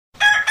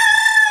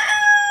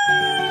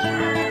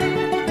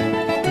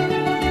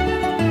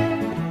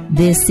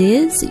This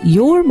is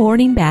Your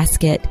Morning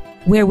Basket,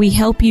 where we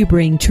help you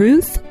bring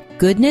truth,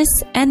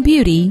 goodness, and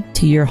beauty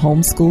to your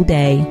homeschool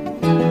day.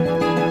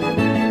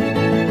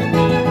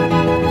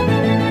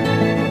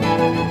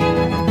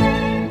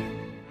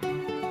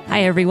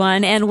 Hi,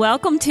 everyone, and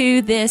welcome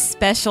to this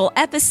special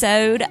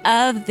episode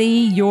of the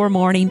Your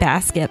Morning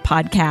Basket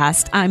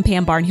podcast. I'm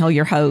Pam Barnhill,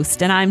 your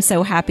host, and I'm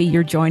so happy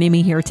you're joining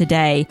me here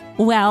today.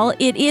 Well,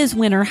 it is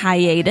winter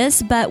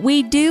hiatus, but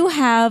we do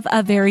have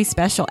a very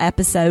special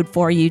episode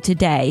for you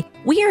today.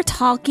 We are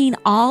talking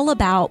all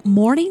about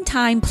morning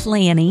time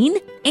planning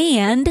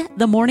and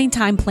the morning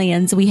time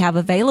plans we have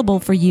available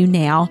for you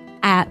now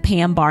at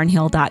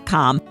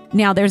PamBarnhill.com.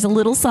 Now, there's a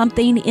little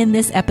something in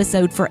this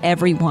episode for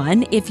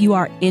everyone. If you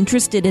are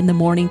interested in the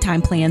morning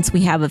time plans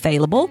we have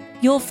available,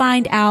 you'll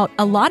find out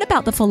a lot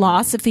about the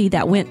philosophy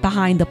that went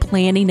behind the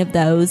planning of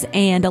those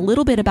and a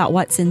little bit about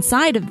what's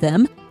inside of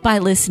them by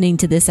listening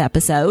to this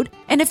episode.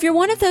 And if you're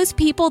one of those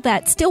people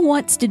that still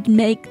wants to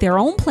make their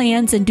own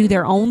plans and do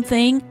their own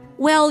thing,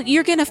 well,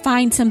 you're going to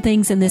find some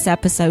things in this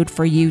episode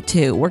for you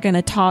too. We're going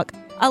to talk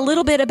a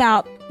little bit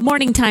about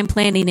morning time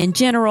planning in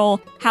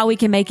general, how we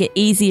can make it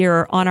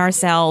easier on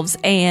ourselves,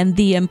 and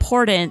the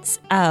importance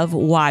of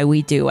why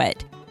we do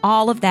it.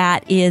 All of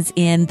that is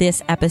in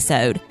this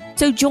episode.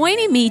 So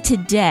joining me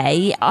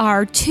today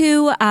are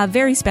two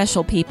very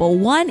special people.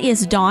 One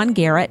is Dawn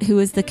Garrett, who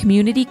is the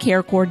community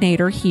care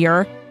coordinator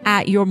here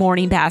at Your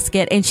Morning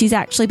Basket, and she's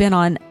actually been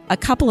on a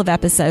couple of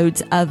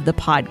episodes of the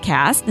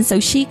podcast. And so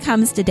she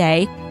comes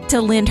today to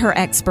lend her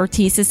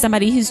expertise as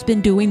somebody who's been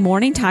doing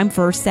morning time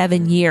for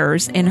 7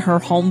 years in her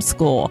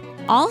homeschool.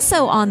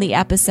 Also on the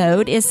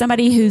episode is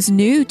somebody who's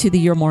new to the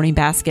Your Morning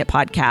Basket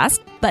podcast,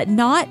 but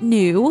not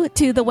new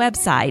to the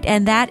website,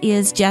 and that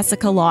is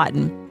Jessica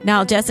Lawton.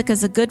 Now,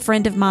 Jessica's a good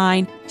friend of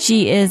mine.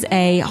 She is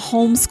a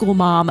homeschool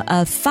mom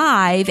of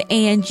 5,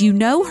 and you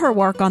know her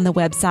work on the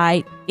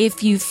website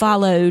if you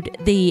followed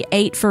the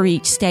 8 for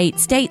Each State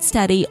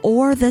study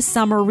or the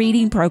summer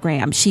reading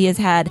program. She has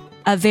had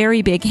a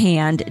very big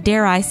hand,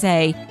 dare I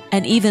say,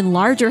 an even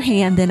larger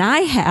hand than I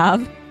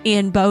have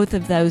in both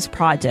of those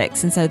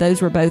projects. And so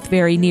those were both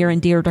very near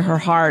and dear to her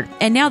heart.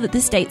 And now that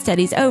the state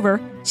study's over,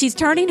 she's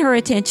turning her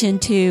attention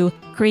to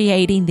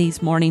creating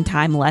these morning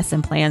time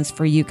lesson plans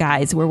for you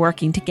guys. We're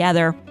working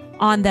together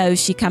on those.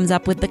 She comes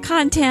up with the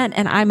content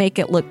and I make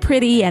it look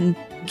pretty and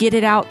get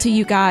it out to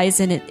you guys.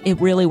 And it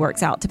really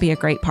works out to be a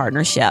great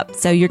partnership.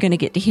 So you're going to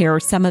get to hear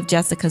some of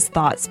Jessica's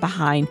thoughts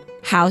behind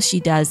how she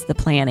does the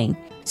planning.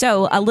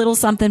 So a little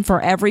something for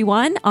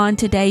everyone on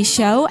today's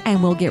show,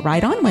 and we'll get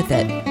right on with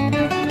it.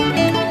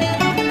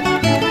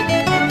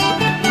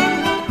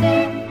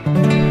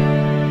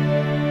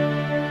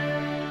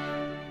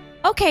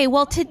 Okay,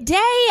 well,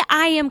 today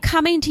I am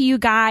coming to you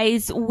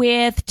guys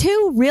with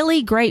two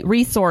really great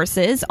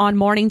resources on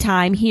morning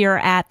time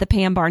here at the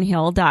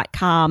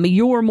PamBarnhill.com,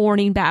 Your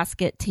Morning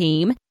Basket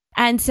team.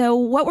 And so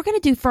what we're going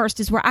to do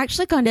first is we're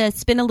actually going to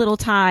spend a little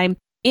time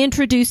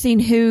introducing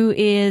who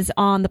is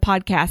on the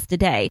podcast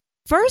today.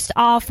 First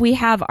off, we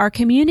have our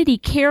community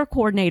care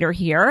coordinator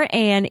here,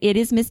 and it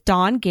is Miss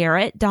Dawn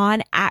Garrett.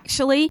 Dawn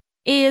actually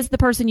is the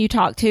person you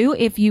talk to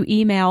if you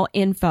email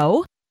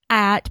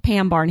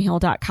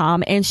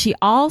info@PamBarnhill.com, and she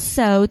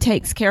also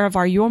takes care of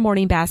our Your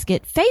Morning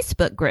Basket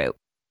Facebook group.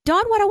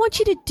 Dawn, what I want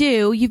you to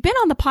do, you've been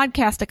on the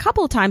podcast a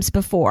couple of times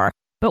before,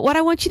 but what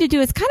I want you to do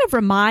is kind of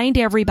remind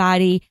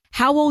everybody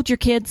how old your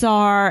kids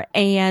are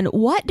and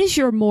what does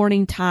your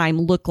morning time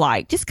look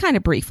like, just kind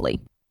of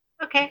briefly.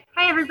 Okay.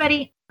 Hi,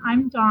 everybody.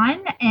 I'm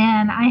Dawn,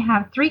 and I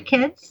have 3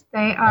 kids.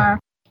 They are,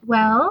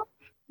 well,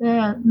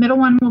 the middle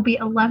one will be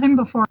 11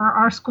 before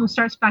our school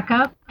starts back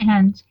up,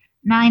 and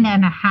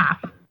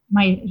 9.5.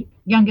 My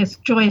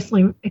youngest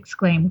joyously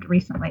exclaimed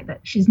recently that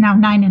she's now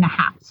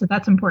 9.5. So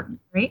that's important,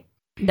 right?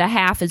 The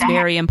half is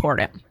very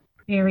important.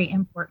 Very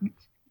important.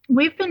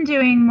 We've been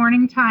doing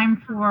morning time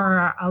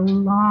for a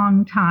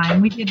long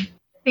time. We did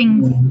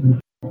things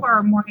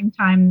for morning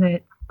time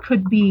that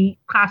could be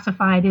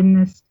classified in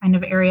this kind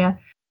of area.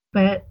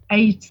 But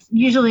I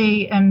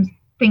usually am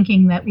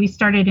thinking that we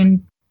started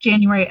in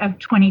January of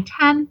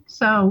 2010.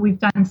 So we've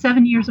done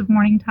 7 years of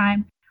morning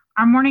time.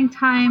 Our morning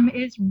time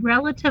is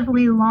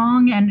relatively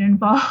long and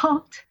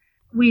involved.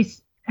 We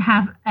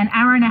have an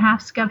hour and a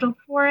half scheduled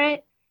for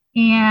it.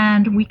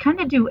 And we kind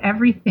of do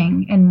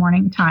everything in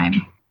morning time,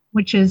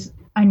 which is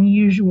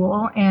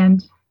unusual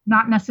and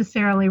not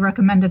necessarily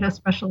recommended,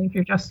 especially if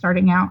you're just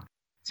starting out.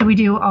 So we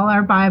do all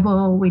our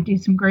Bible, we do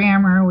some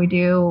grammar, we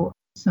do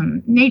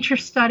some nature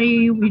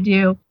study, we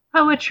do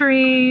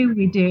poetry,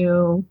 we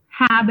do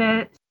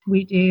habits,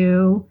 we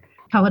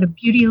call it a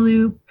beauty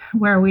loop,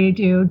 where we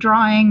do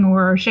drawing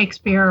or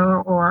Shakespeare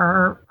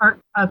or art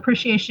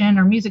appreciation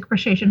or music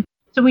appreciation.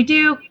 So we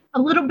do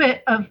a little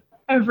bit of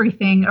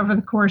everything over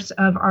the course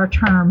of our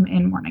term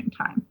in morning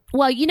time.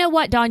 Well, you know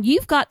what, Dawn,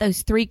 you've got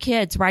those 3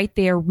 kids right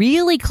there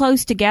really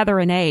close together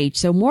in age.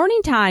 So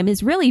morning time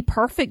is really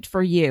perfect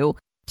for you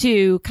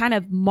to kind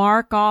of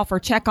mark off or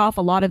check off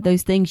a lot of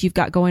those things you've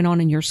got going on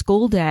in your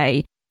school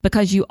day,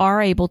 because you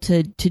are able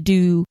to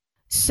do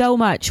so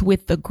much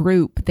with the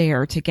group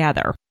there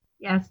together.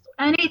 Yes.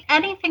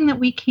 Anything that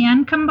we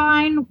can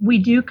combine, we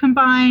do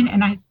combine,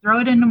 and I throw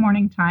it into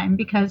morning time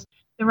because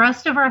the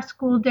rest of our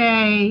school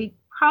day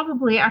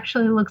probably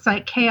actually looks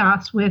like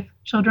chaos with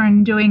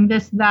children doing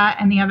this, that,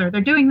 and the other.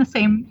 They're doing the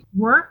same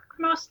work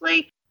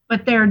mostly,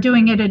 but they're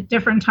doing it at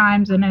different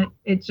times, and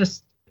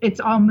it's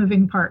all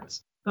moving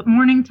parts. But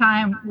morning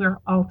time, we're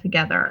all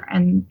together,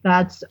 and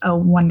that's a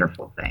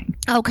wonderful thing.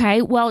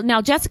 Okay. Well,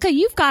 now, Jessica,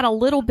 you've got a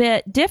little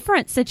bit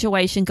different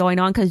situation going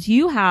on because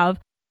you have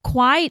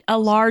quite a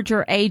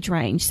larger age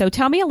range. So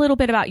tell me a little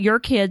bit about your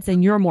kids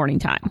and your morning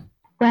time.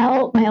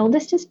 Well, my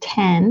oldest is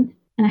 10,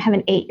 and I have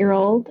an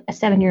 8-year-old, a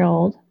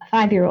 7-year-old, a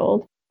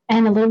 5-year-old,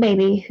 and a little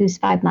baby who's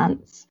 5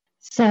 months.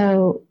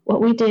 So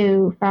what we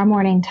do for our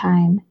morning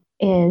time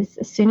is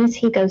as soon as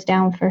he goes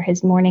down for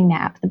his morning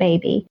nap, the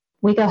baby,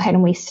 we go ahead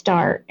and we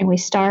start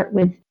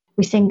with,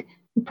 we're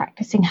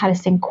practicing how to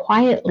sing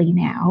quietly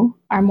now,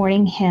 our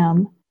morning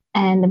hymn,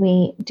 and then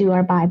we do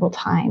our Bible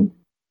time.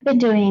 I've been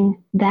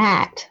doing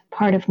that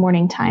part of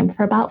morning time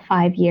for about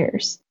 5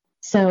 years.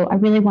 So I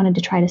really wanted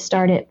to try to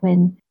start it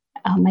when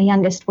my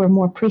youngest were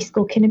more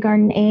preschool,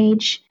 kindergarten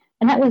age,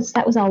 and that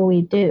was all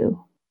we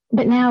do.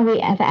 But now we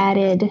have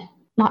added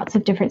lots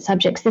of different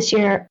subjects. This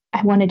year,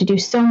 I wanted to do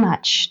so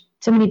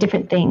many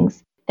different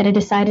things that I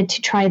decided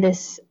to try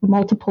this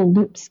multiple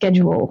loop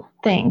schedule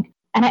thing.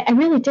 And I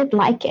really did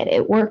like it.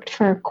 It worked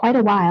for quite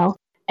a while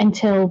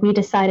until we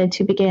decided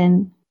to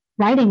begin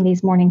writing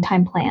these morning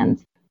time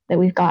plans that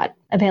we've got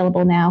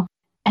available now.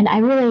 And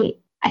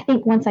I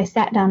think once I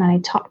sat down and I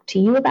talked to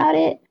you about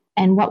it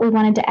and what we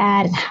wanted to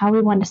add and how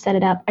we wanted to set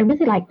it up, I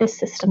really like this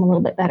system a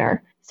little bit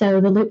better. So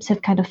the loops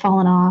have kind of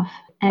fallen off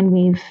and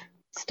we've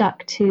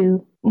stuck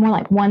to more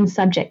like one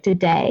subject a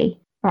day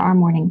for our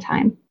morning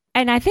time.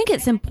 And I think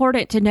it's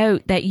important to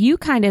note that you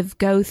kind of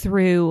go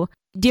through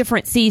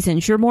different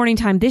seasons. Your morning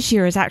time this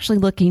year is actually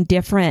looking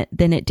different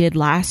than it did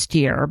last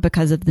year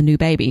because of the new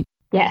baby.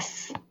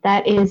 Yes,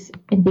 that is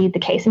indeed the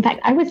case. In fact,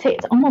 I would say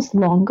it's almost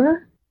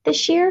longer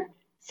this year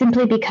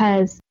simply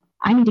because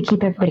I need to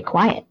keep everybody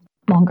quiet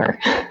longer.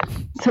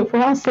 So if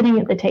we're all sitting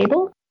at the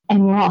table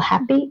and we're all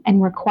happy and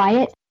we're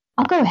quiet,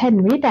 I'll go ahead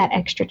and read that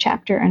extra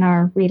chapter in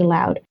our read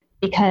aloud,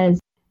 because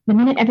the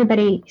minute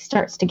everybody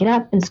starts to get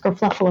up and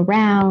scruffle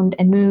around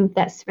and move,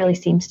 that really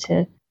seems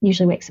to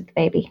usually wakes up the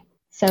baby.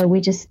 So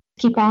we just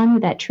keep on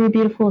with that true,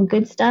 beautiful, and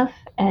good stuff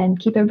and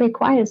keep everybody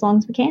quiet as long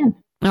as we can.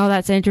 Oh,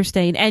 that's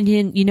interesting. And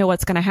you know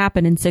what's going to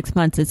happen in 6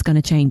 months, it's going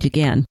to change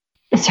again.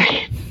 That's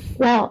right.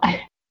 Well,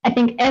 I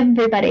think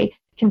everybody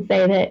can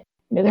say that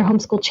their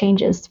homeschool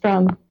changes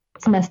from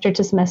semester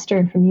to semester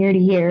and from year to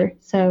year.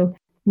 So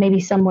maybe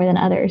some more than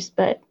others,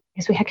 but I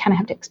guess we kind of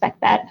have to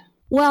expect that.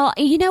 Well,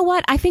 you know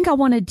what I think I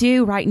want to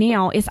do right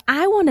now is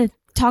I want to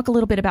talk a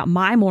little bit about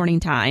my morning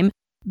time,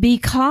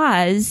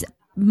 because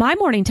my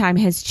morning time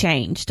has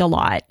changed a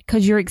lot,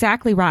 because you're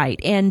exactly right.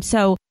 And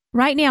so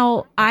right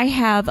now I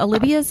have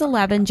Olivia's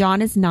 11,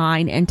 John is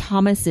 9, and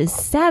Thomas is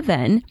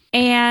 7.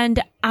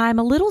 And I'm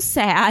a little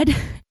sad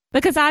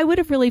because I would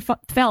have really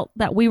felt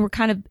that we were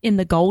kind of in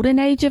the golden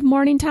age of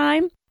morning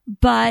time.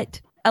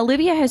 But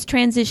Olivia has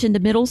transitioned to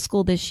middle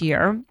school this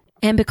year.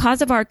 And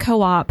because of our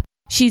co-op,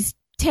 she's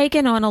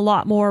taken on a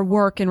lot more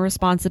work and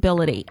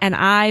responsibility. And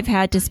I've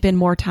had to spend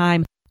more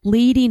time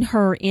leading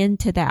her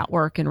into that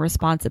work and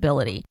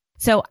responsibility.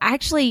 So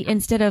actually,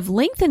 instead of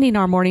lengthening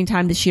our morning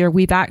time this year,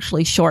 we've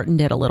actually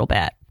shortened it a little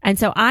bit. And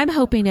so I'm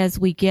hoping as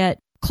we get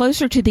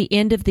closer to the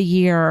end of the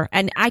year,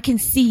 and I can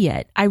see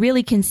it, I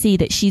really can see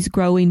that she's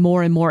growing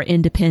more and more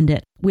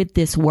independent with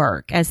this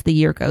work as the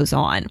year goes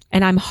on.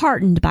 And I'm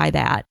heartened by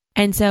that.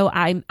 And so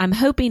I'm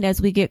hoping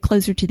as we get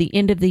closer to the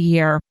end of the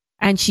year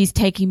and she's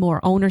taking more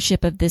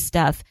ownership of this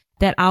stuff,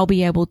 that I'll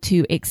be able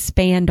to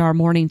expand our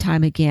morning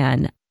time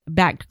again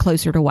back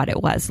closer to what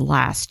it was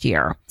last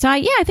year. So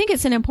I think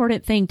it's an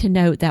important thing to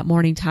note that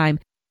morning time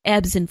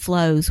ebbs and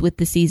flows with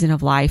the season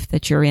of life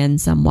that you're in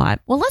somewhat.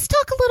 Well, let's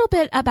talk a little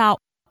bit about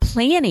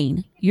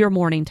planning your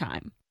morning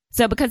time.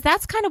 So because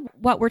that's kind of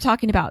what we're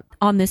talking about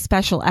on this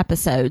special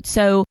episode.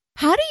 So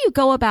how do you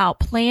go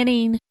about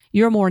planning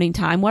your morning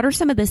time? What are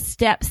some of the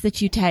steps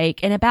that you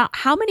take, and about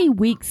how many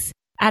weeks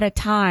at a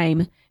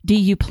time do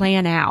you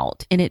plan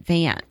out in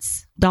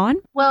advance? Dawn?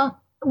 Well,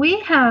 we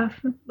have,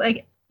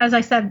 like, as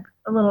I said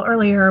a little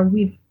earlier,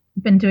 we've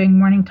been doing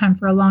morning time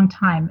for a long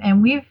time,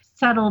 and we've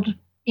settled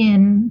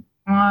in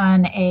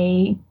on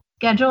a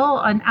schedule,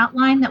 an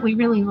outline that we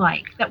really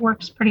like, that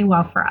works pretty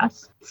well for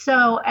us.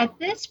 So at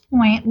this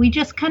point, we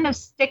just kind of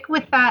stick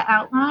with that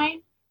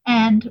outline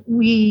and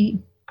we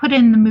put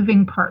in the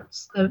moving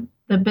parts,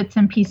 the bits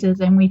and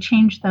pieces, and we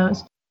change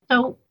those.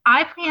 So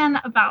I plan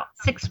about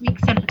 6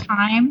 weeks at a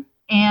time,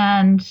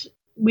 and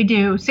we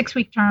do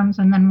 6-week terms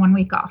and then 1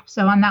 week off.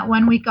 So on that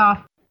 1 week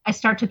off, I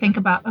start to think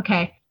about,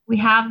 okay, we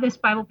have this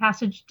Bible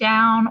passage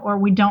down, or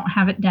we don't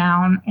have it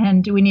down,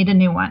 and do we need a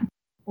new one?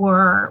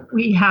 Or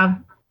we have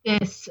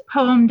this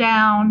poem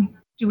down,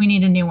 do we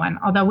need a new one?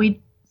 Although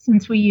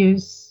since we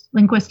use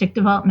linguistic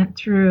development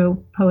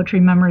through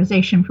poetry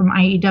memorization from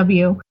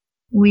IEW,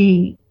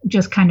 we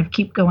just kind of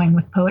keep going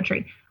with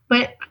poetry.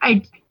 But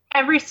I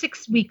every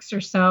 6 weeks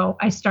or so,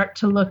 I start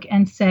to look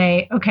and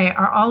say, okay,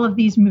 are all of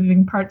these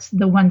moving parts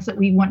the ones that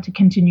we want to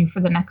continue for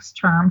the next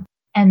term?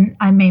 And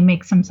I may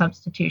make some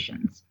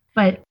substitutions.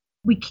 But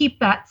we keep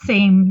that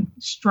same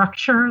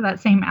structure, that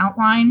same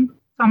outline.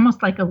 It's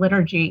almost like a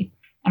liturgy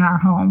in our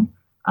home.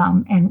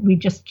 And we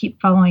just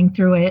keep following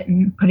through it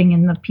and putting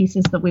in the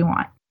pieces that we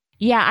want.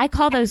 Yeah, I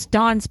call those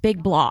Dawn's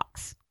big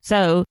blocks.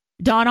 So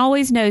Dawn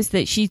always knows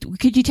that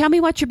could you tell me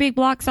what your big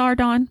blocks are,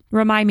 Dawn?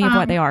 Remind me of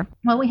what they are.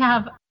 Well, we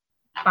have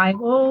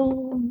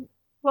Bible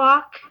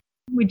block.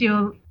 We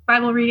do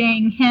Bible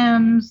reading,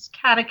 hymns,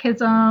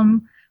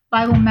 catechism,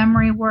 Bible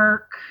memory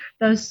work,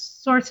 those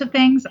sorts of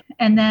things.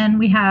 And then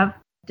we have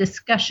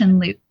discussion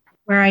loop,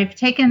 where I've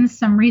taken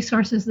some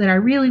resources that I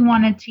really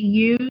wanted to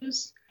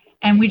use,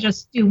 and we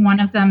just do one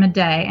of them a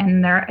day.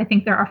 And I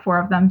think there are 4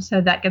 of them,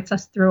 so that gets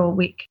us through a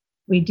week.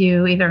 We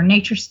do either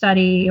nature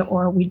study,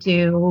 or we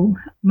do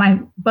my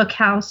book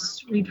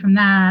house, read from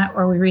that,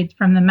 or we read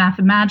from the Math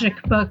and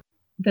Magic book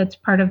that's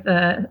part of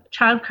the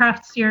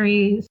Childcraft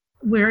series.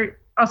 We're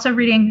also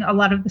reading a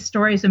lot of the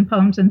stories and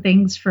poems and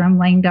things from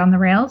Laying Down the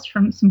Rails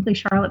from Simply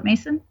Charlotte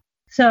Mason.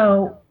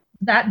 So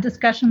that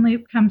discussion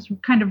loop comes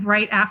kind of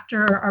right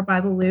after our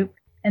Bible loop.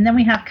 And then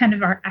we have kind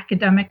of our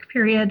academic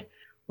period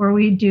where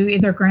we do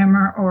either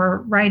grammar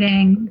or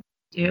writing,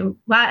 do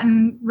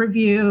Latin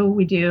review,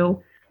 we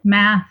do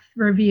math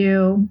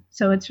review.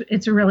 So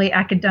it's a really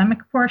academic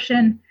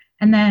portion.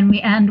 And then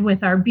we end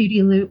with our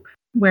beauty loop,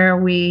 where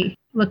we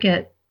look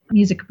at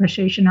music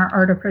appreciation or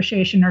art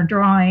appreciation or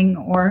drawing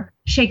or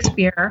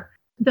Shakespeare.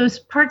 Those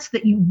parts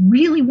that you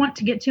really want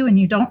to get to and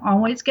you don't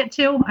always get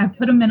to, I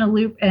put them in a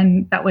loop,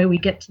 and that way we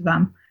get to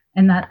them.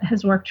 And that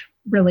has worked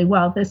really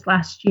well this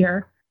last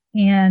year.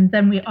 And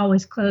then we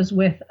always close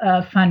with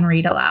a fun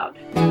read aloud.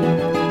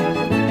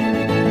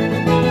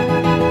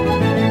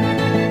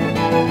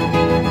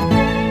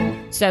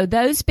 So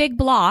those big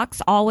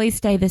blocks always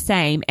stay the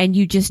same, and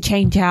you just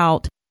change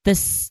out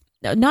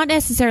not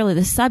necessarily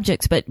the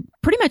subjects, but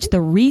pretty much the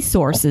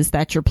resources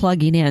that you're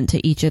plugging into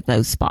each of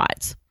those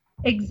spots.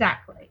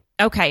 Exactly.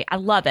 Okay, I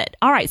love it.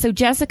 All right, so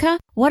Jessica,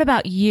 what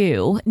about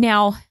you?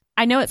 Now,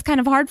 I know it's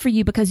kind of hard for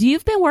you because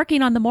you've been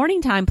working on the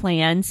morning time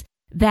plans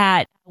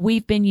that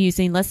we've been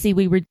using. Let's see,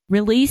 we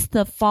released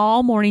the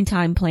fall morning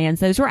time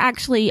plans. Those were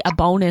actually a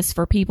bonus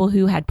for people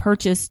who had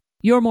purchased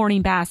Your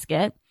Morning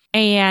Basket.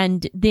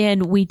 And then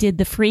we did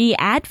the free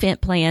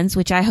Advent plans,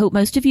 which I hope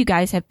most of you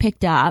guys have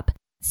picked up.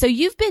 So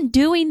you've been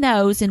doing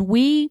those, and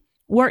we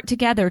worked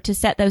together to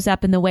set those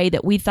up in the way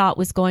that we thought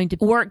was going to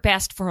work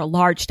best for a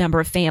large number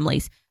of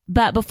families.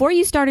 But before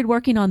you started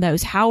working on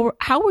those, how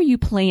were you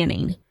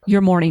planning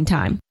your morning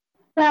time?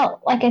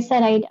 Well, like I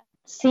said, I'd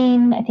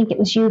seen, I think it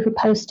was you who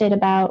posted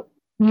about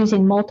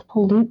using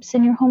multiple loops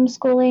in your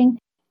homeschooling,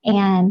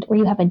 and where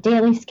you have a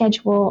daily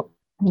schedule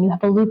and you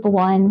have a loop of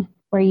one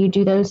where you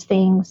do those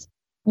things.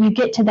 You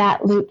get to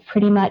that loop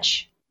pretty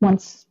much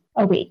once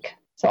a week.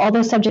 So all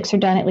those subjects are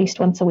done at least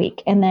once a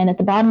week. And then at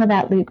the bottom of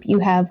that loop, you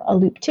have a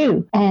loop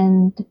 2.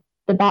 And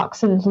the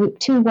box of loop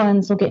 2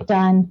 ones will get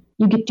done.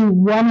 You get to do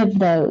one of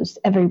those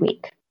every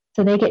week.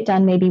 So they get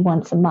done maybe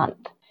once a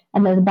month.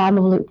 And then at the bottom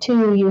of loop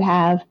 2, you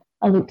have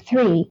a loop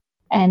 3.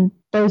 And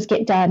those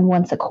get done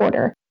once a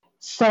quarter.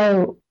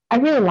 So I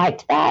really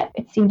liked that.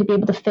 It seemed to be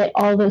able to fit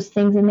all those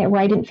things in there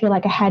where I didn't feel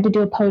like I had to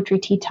do a poetry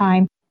tea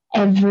time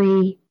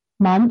every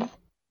month.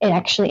 It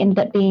actually ended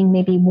up being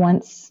maybe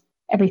once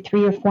every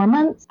 3 or 4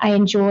 months. I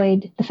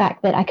enjoyed the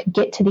fact that I could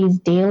get to these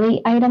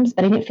daily items,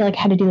 but I didn't feel like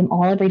I had to do them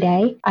all every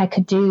day. I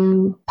could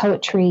do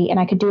poetry, and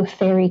I could do a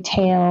fairy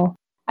tale.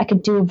 I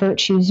could do a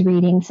virtues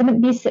reading. Some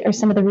of these are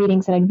some of the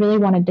readings that I really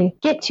wanted to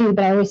get to,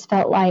 but I always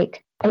felt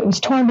like I was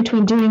torn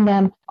between doing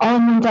them all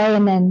in one day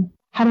and then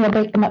how do I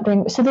break them up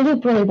during. So the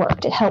loop really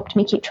worked. It helped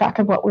me keep track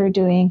of what we were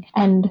doing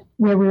and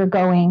where we were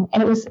going.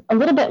 And it was a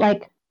little bit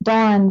like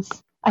Dawn's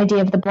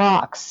idea of the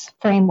blocks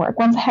framework.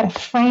 Once I had a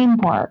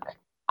framework,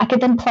 I could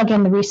then plug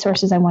in the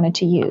resources I wanted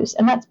to use.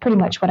 And that's pretty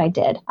much what I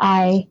did.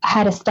 I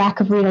had a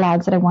stack of read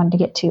alouds that I wanted to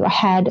get to. I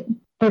had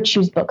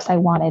virtues books I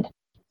wanted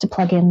to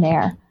plug in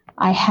there.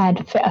 I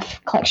had a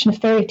collection of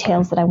fairy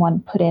tales that I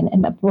wanted to put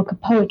in a book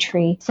of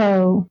poetry.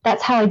 So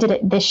that's how I did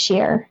it this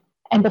year.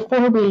 And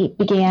before we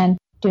began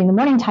doing the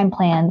morning time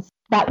plans,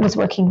 that was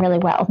working really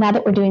well. Now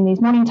that we're doing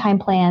these morning time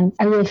plans,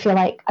 I really feel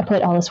like I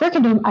put all this work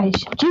into them. I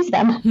should use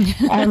them.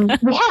 And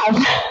we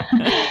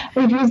have.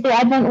 We've used the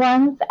Advent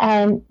ones,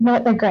 and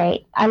they're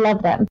great. I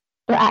love them.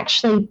 They're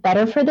actually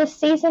better for this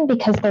season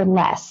because they're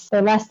less.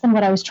 They're less than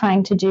what I was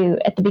trying to do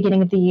at the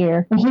beginning of the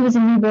year when he was a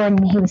newborn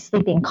and he was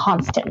sleeping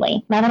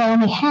constantly. Now that I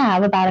only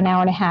have about an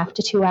hour and a half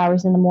to 2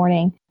 hours in the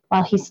morning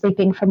while he's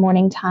sleeping for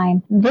morning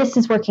time, this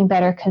is working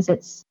better because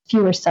it's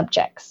fewer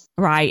subjects.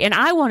 Right. And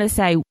I want to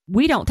say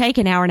we don't take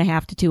an hour and a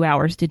half to 2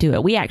 hours to do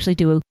it. We actually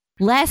do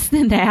less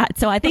than that.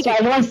 So I think I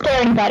won't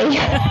scare anybody.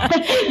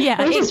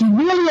 Yeah, we just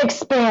really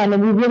expand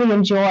and we really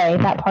enjoy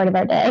that part of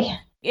our day.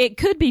 It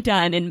could be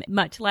done in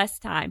much less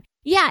time.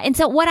 Yeah. And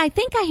so what I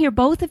think I hear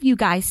both of you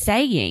guys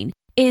saying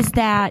is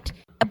that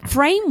a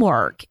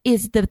framework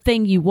is the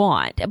thing you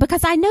want,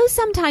 because I know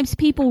sometimes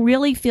people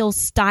really feel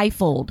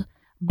stifled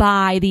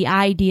by the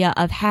idea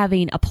of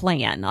having a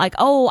plan. Like,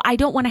 oh, I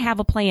don't want to have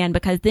a plan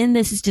because then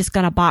this is just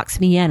going to box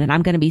me in and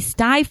I'm going to be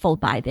stifled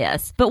by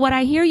this. But what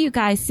I hear you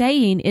guys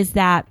saying is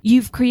that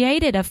you've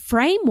created a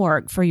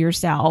framework for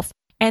yourself,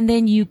 and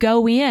then you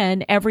go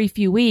in every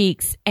few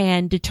weeks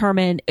and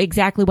determine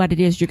exactly what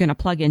it is you're going to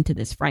plug into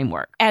this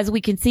framework. As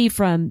we can see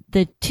from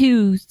the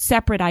two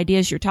separate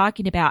ideas you're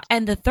talking about.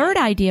 And the third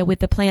idea with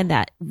the plan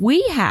that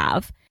we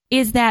have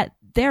is that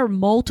there are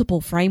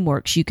multiple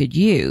frameworks you could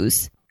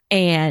use,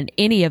 and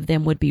any of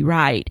them would be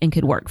right and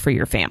could work for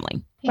your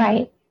family.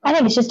 Right. I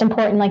think it's just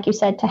important, like you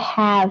said, to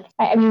have,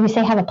 I mean, we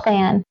say have a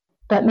plan,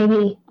 but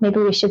maybe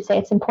we should say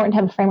it's important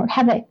to have a framework,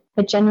 have a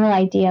general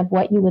idea of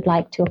what you would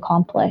like to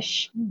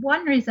accomplish.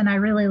 One reason I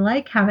really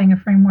like having a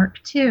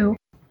framework too,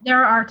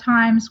 there are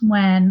times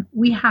when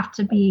we have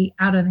to be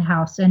out of the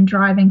house and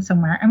driving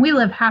somewhere, and we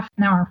live half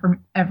an hour from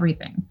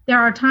everything. There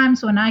are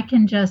times when I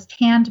can just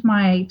hand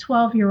my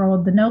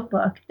 12-year-old the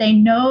notebook. They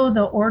know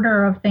the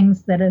order of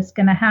things that is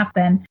going to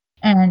happen,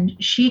 and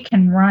she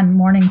can run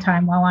morning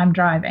time while I'm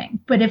driving.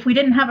 But if we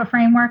didn't have a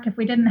framework, if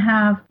we didn't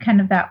have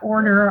kind of that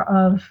order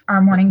of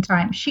our morning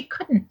time, she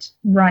couldn't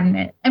run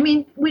it. I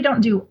mean, we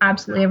don't do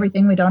absolutely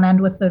everything. We don't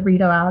end with the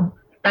read aloud,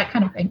 that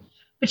kind of thing.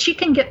 But she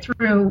can get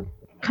through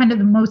kind of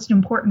the most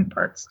important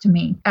parts to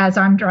me as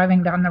I'm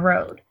driving down the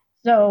road.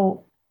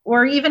 So,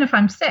 or even if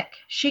I'm sick,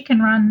 she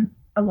can run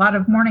a lot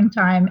of morning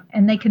time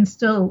and they can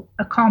still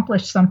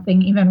accomplish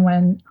something even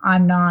when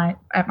I'm not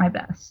at my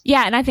best.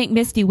 Yeah. And I think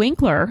Misty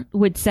Winkler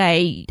would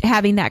say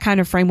having that kind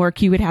of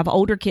framework, you would have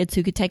older kids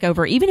who could take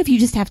over, even if you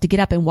just have to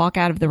get up and walk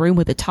out of the room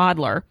with a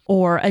toddler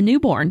or a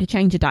newborn to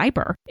change a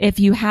diaper. If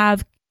you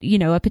have,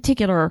 a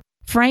particular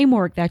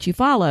framework that you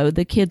follow,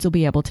 the kids will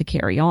be able to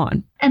carry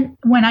on. And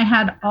when I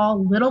had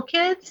all little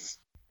kids,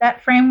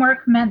 that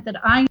framework meant that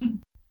I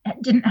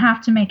didn't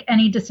have to make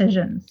any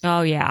decisions.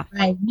 Oh, yeah.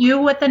 I knew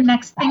what the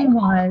next thing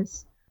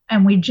was,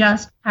 and we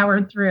just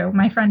powered through.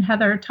 My friend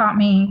Heather taught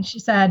me, she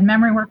said,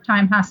 memory work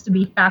time has to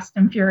be fast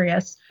and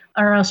furious,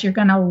 or else you're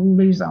going to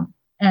lose them.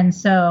 And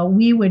so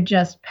we would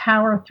just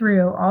power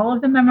through all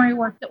of the memory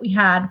work that we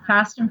had,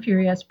 fast and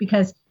furious,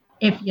 because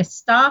if you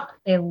stop,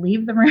 they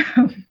leave the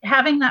room.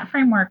 Having that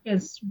framework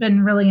has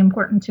been really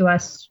important to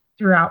us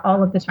throughout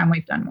all of the time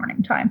we've done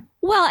morning time.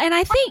 Well, and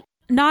I think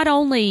not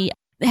only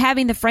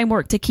having the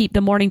framework to keep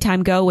the morning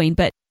time going,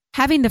 but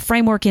having the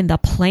framework in the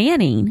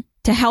planning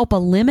to help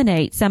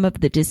eliminate some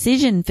of the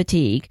decision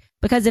fatigue.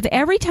 Because if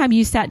every time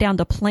you sat down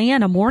to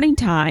plan a morning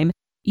time,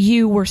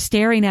 you were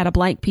staring at a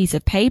blank piece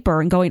of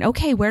paper and going,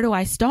 okay, where do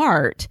I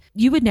start?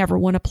 You would never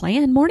want to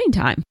plan morning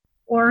time.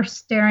 Or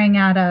staring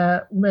at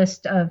a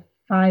list of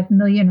 5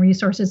 million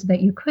resources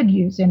that you could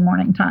use in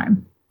morning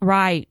time.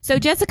 Right. So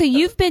Jessica,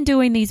 you've been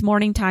doing these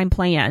morning time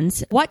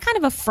plans. What kind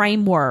of a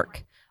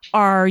framework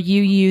are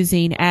you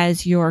using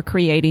as you're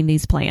creating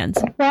these plans?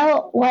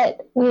 Well,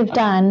 what we've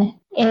done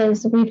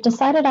is we've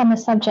decided on the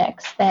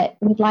subjects that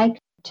we'd like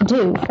to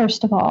do,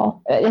 first of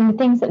all, and the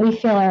things that we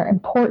feel are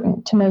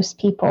important to most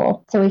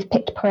people. So we've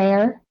picked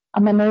prayer,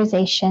 a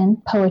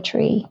memorization,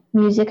 poetry,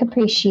 music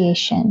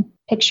appreciation,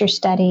 picture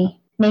study,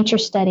 nature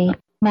study,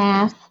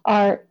 math,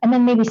 art, and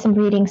then maybe some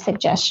reading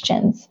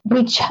suggestions.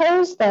 We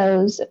chose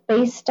those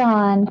based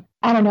on,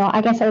 I don't know,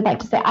 I guess I would like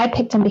to say I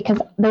picked them because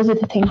those are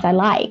the things I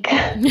like.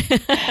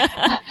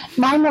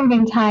 My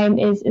morning time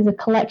is a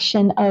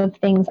collection of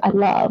things I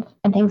love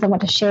and things I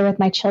want to share with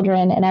my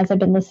children. And as I've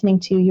been listening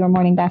to your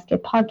Morning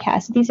Basket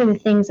podcast, these are the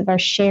things of our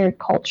shared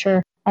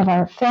culture, of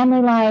our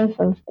family life,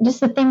 of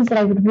just the things that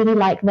I would really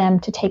like them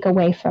to take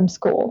away from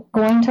school.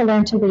 Going to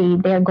learn to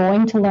read, they're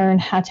going to learn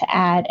how to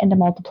add and to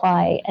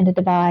multiply and to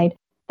divide.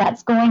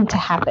 That's going to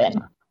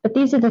happen. But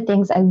these are the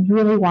things I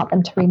really want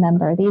them to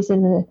remember. These are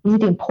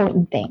the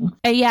important things.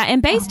 Yeah.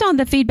 And based on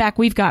the feedback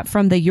we've got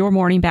from the Your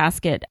Morning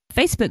Basket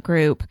Facebook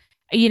group,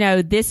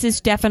 this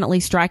is definitely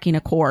striking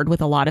a chord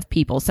with a lot of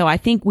people. So I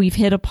think we've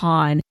hit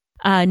upon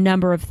a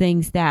number of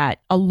things that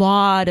a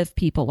lot of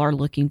people are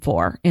looking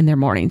for in their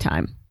morning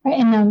time. Right.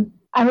 And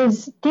I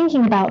was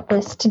thinking about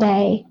this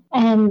today.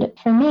 And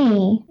for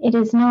me, it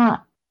is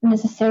not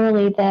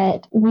necessarily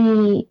that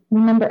we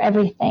remember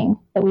everything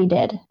that we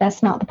did.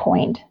 That's not the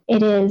point.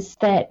 It is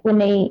that when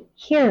they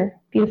hear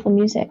beautiful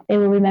music, they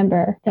will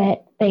remember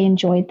that they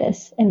enjoyed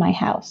this in my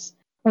house.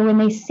 Or when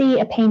they see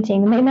a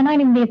painting, it may not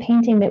even be a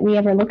painting that we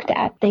ever looked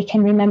at, they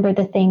can remember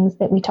the things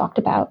that we talked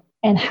about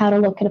and how to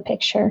look at a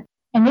picture.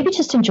 And maybe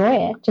just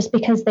enjoy it just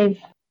because they've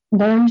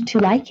learned to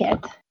like it.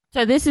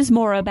 So this is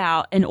more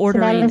about an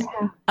ordering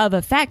of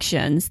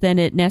affections than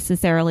it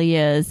necessarily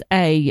is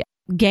a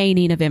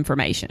gaining of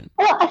information.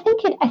 Well, I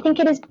think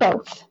it is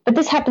both, but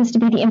this happens to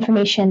be the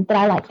information that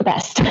I like the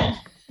best.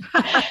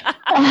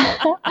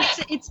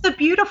 It's the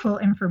beautiful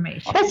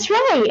information. That's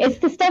right. It's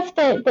the stuff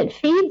that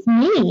feeds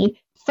me.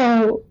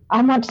 So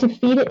I want to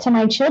feed it to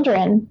my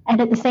children.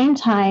 And at the same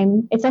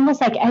time, it's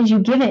almost like as you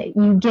give it,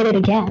 you get it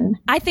again.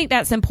 I think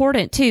that's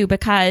important too,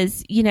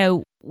 because,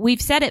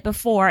 we've said it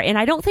before, and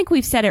I don't think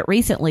we've said it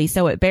recently,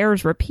 so it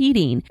bears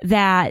repeating,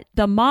 that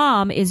the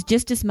mom is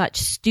just as much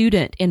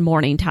student in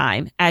morning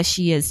time as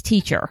she is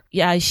teacher.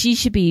 Yeah, she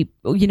should be,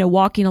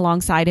 walking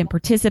alongside and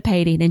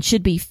participating and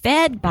should be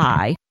fed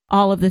by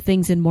all of the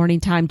things in morning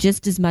time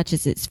just as much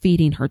as it's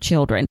feeding her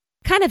children.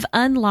 Kind of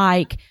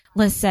unlike,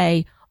 let's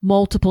say,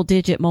 multiple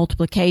digit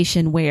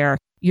multiplication, where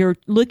you're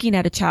looking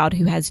at a child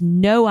who has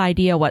no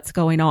idea what's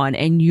going on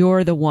and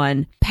you're the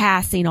one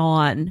passing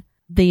on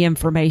the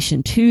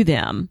information to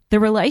them. The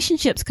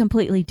relationship's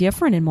completely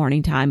different in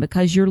morning time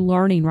because you're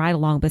learning right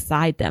along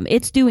beside them.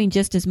 It's doing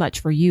just as much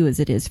for you as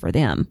it is for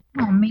them.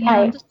 Oh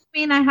man, does it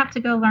mean I have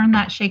to go learn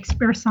that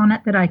Shakespeare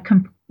sonnet that I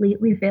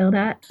completely failed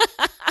at?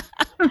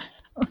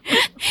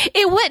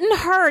 It wouldn't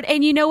hurt.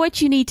 And you know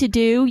what you need to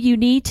do? You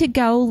need to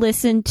go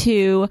listen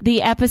to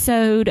the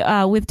episode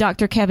with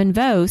Dr. Kevin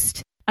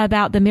Vost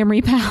about the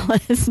Memory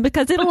Palace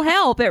because it'll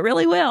help. It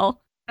really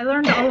will. I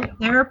learned all of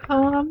their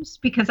poems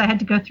because I had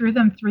to go through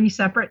them 3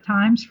 separate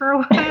times for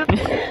a while.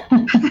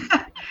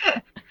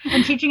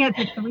 And teaching it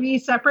to 3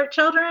 separate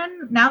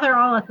children, now they're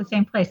all at the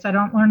same place. I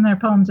don't learn their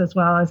poems as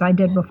well as I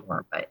did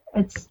before, but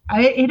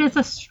it is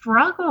a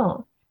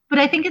struggle. But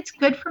I think it's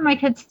good for my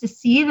kids to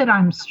see that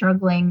I'm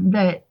struggling,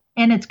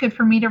 and it's good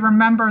for me to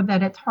remember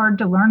that it's hard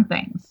to learn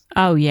things.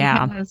 Oh,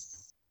 yeah.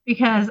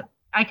 Because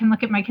I can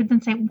look at my kids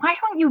and say, why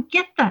don't you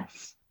get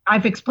this?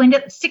 I've explained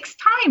it 6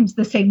 times,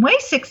 the same way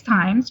 6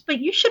 times, but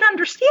you should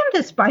understand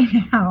this by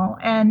now.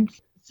 And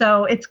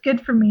so it's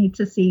good for me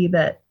to see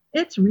that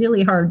it's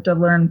really hard to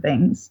learn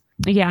things.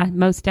 Yeah,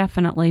 most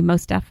definitely.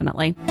 Most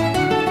definitely.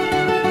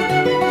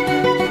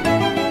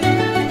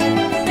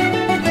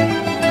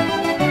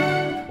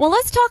 Well,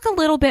 let's talk a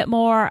little bit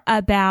more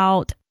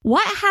about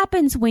what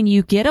happens when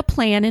you get a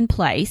plan in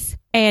place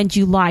and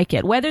you like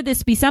it, whether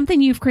this be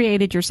something you've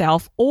created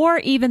yourself or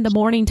even the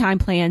morning time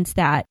plans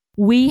that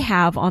we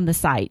have on the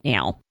site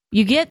now.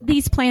 You get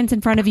these plans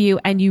in front of you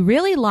and you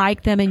really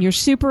like them and you're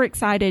super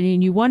excited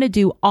and you want to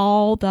do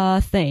all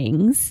the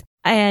things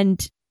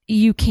and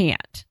you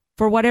can't.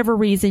 For whatever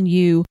reason,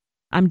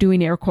 I'm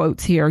doing air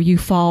quotes here, you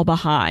fall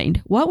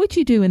behind. What would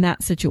you do in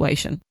that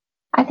situation?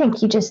 I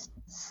think you just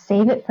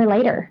save it for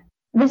later.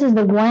 This is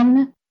the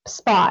one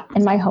spot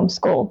in my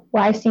homeschool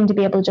where I seem to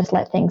be able to just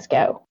let things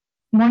go.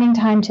 Morning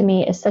time to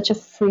me is such a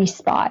free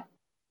spot.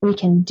 We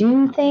can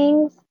do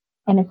things,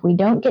 and if we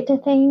don't get to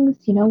things,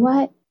 you know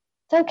what?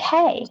 It's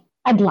okay.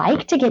 I'd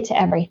like to get to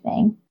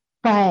everything,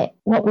 but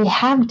what we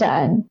have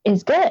done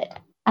is good.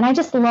 And I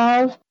just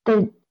love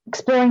the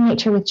Exploring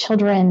Nature with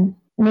Children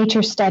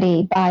nature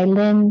study by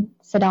Lynn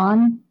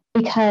Sedan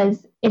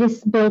because it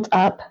is built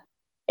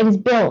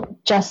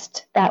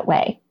just that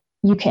way.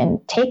 You can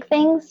take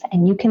things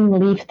and you can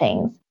leave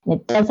things, and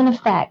it doesn't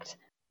affect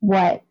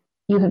what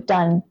you have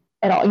done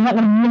at all. You're not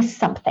going to miss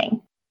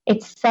something.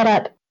 It's set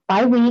up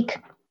by week,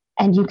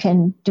 and you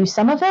can do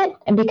some of it.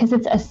 And because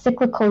it's a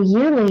cyclical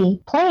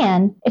yearly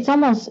plan, it's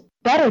almost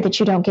better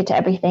that you don't get to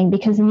everything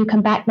because then you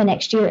come back the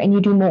next year and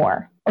you do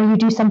more, or you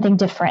do something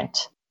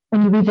different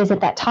when you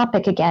revisit that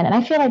topic again. And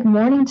I feel like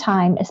morning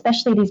time,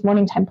 especially these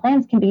morning time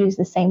plans, can be used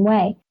the same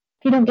way.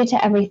 If you don't get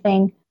to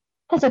everything,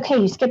 that's okay.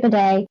 You skip a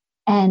day.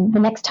 And the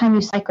next time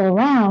you cycle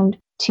around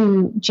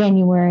to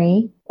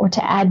January or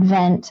to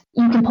Advent,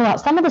 you can pull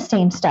out some of the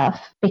same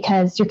stuff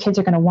because your kids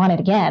are going to want it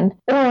again,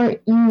 or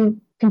you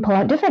can pull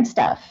out different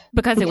stuff.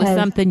 Because it was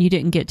something you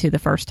didn't get to the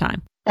first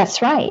time.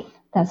 That's right.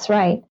 That's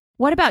right.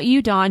 What about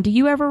you, Dawn? Do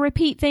you ever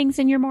repeat things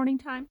in your morning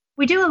time?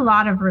 We do a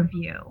lot of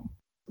review.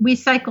 We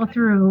cycle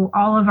through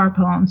all of our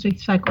poems. We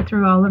cycle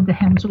through all of the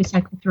hymns. We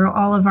cycle through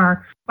all of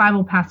our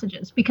Bible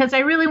passages because I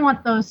really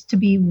want those to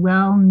be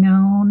well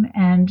known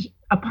and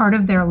a part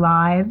of their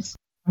lives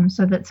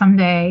so that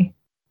someday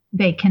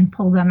they can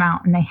pull them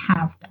out and they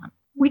have them.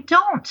 We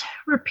don't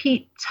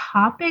repeat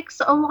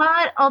topics a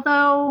lot,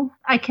 although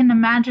I can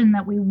imagine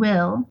that we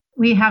will.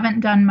 We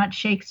haven't done much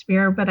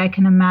Shakespeare, but I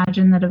can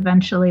imagine that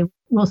eventually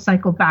we'll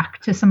cycle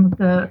back to some of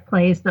the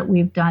plays that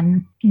we've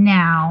done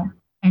now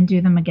and do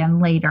them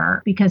again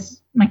later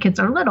because my kids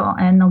are little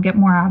and they'll get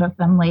more out of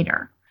them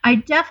later. I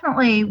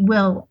definitely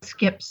will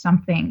skip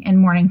something in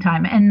morning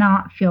time and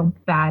not feel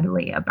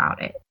badly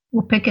about it.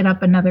 We'll pick it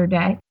up another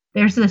day.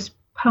 There's this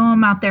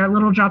poem out there,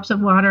 little drops of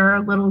water,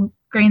 little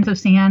grains of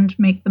sand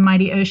make the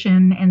mighty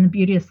ocean and the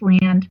beauteous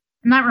land.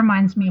 And that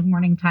reminds me of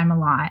morning time a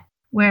lot,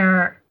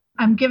 where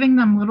I'm giving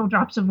them little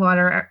drops of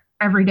water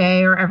every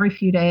day or every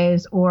few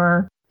days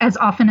or as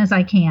often as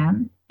I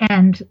can.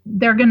 And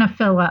they're going to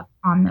fill up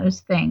on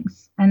those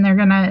things and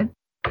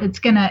it's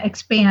going to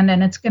expand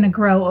and it's going to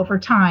grow over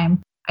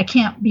time. I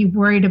can't be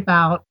worried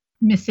about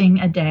missing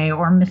a day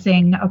or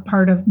missing a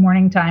part of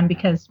morning time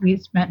because we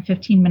spent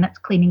 15 minutes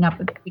cleaning up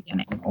at the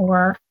beginning,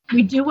 or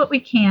we do what we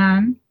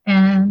can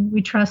and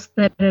we trust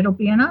that it'll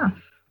be enough.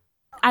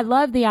 I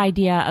love the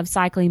idea of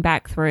cycling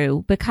back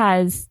through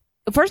because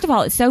first of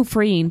all, it's so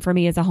freeing for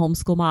me as a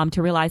homeschool mom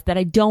to realize that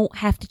I don't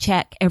have to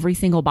check every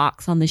single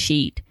box on the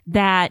sheet,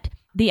 that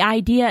the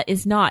idea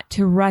is not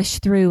to rush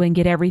through and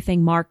get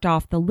everything marked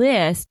off the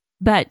list,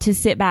 but to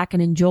sit back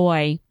and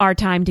enjoy our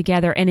time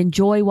together and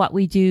enjoy what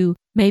we do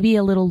maybe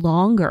a little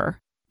longer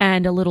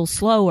and a little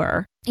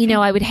slower. You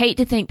know, I would hate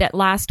to think that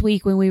last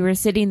week when we were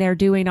sitting there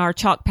doing our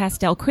chalk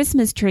pastel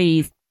Christmas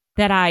trees,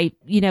 that I,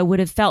 would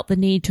have felt the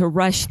need to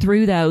rush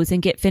through those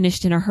and get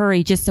finished in a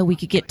hurry just so we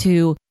could get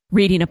to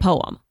reading a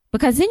poem,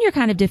 because then you're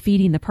kind of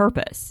defeating the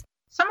purpose.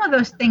 Some of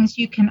those things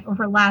you can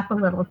overlap a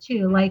little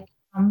too. Like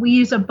we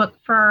use a book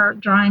for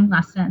drawing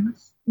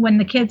lessons. When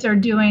the kids are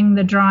doing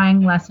the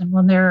drawing lesson,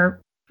 when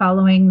they're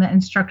following the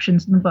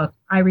instructions in the book,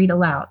 I read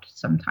aloud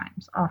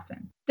sometimes,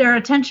 often. Their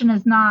attention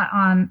is not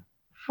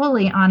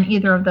fully on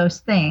either of those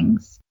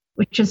things,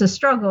 which is a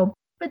struggle.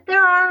 But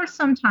there are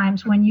some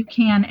times when you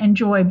can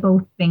enjoy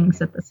both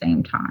things at the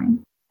same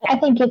time. I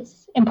think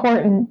it's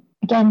important,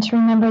 again, to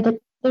remember that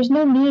there's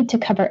no need to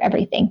cover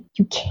everything.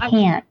 You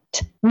can't.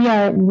 We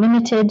are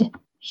limited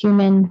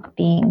human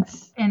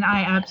beings. And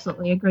I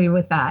absolutely agree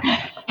with that.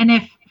 And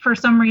if for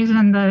some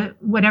reason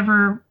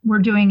whatever we're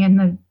doing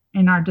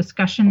in our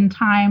discussion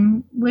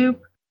time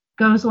loop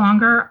goes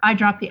longer, I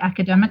drop the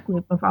academic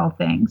loop of all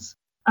things.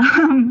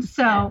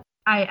 So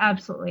I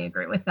absolutely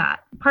agree with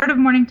that. Part of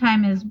morning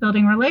time is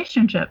building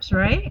relationships,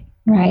 right?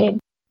 Right.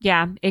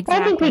 Yeah,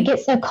 exactly. I think we get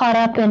so caught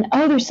up in,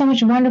 there's so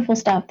much wonderful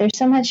stuff. There's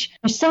so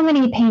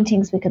many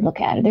paintings we could look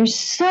at. There's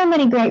so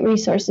many great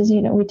resources.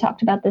 We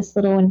talked about this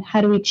little and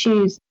how do we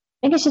choose?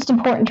 I think it's just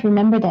important to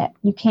remember that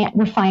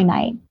we're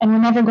finite and we're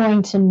never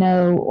going to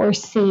know or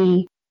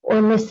see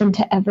or listen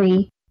to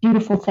every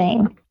beautiful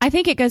thing. I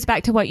think it goes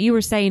back to what you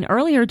were saying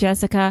earlier,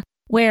 Jessica,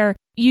 where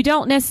you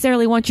don't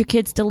necessarily want your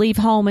kids to leave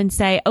home and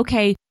say,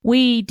 okay,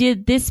 we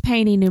did this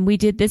painting and we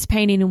did this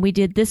painting and we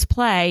did this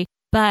play,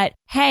 but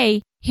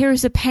hey,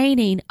 here's a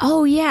painting.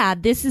 Oh yeah,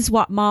 this is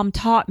what mom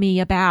taught me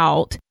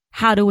about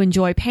how to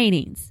enjoy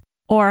paintings.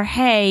 Or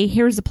hey,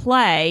 here's a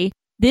play.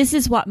 This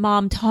is what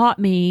mom taught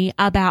me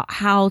about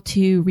how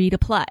to read a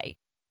play.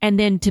 And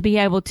then to be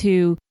able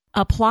to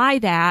apply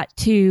that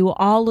to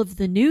all of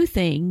the new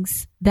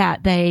things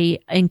that they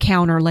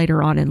encounter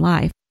later on in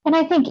life. And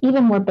I think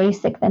even more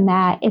basic than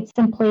that, it's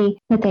simply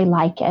that they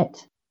like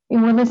it.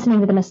 We're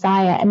listening to the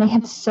Messiah, and they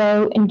have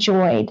so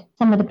enjoyed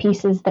some of the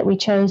pieces that we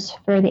chose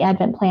for the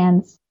Advent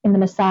plans in the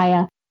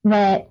Messiah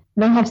that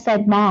they have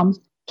said, Mom,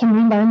 can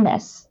we learn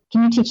this?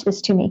 Can you teach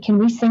this to me? Can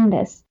we sing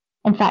this?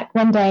 In fact,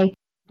 one day,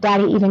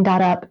 Daddy even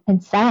got up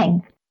and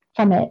sang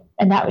from it,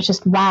 and that was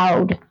just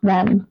wowed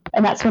them.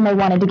 And that's when they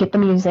wanted to get the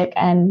music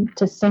and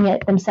to sing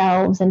it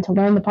themselves and to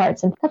learn the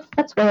parts. And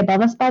that's way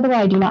above us, by the way.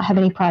 I do not have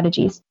any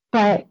prodigies.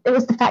 But it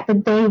was the fact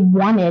that they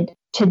wanted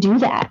to do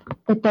that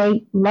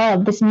they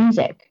love this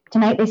music.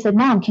 Tonight they said,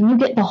 Mom, can you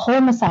get the whole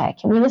Messiah?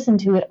 Can we listen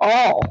to it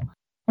all?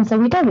 And so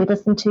we did. We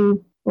listened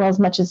to, as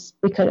much as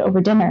we could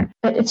over dinner.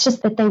 But it's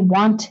just that they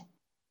want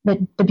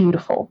the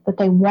beautiful, that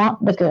they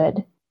want the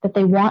good, that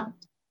they want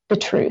the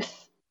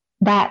truth.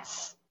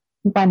 That's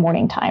my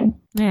morning time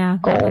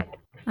goal.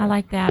 I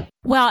like that.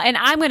 Well, and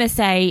I'm going to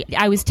say,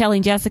 I was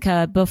telling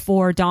Jessica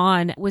before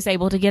Dawn was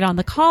able to get on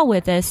the call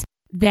with us,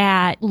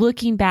 that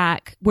looking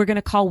back, we're going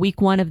to call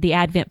week 1 of the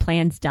Advent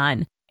plans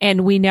done.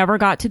 And we never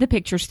got to the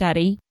picture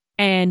study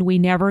and we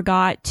never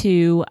got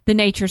to the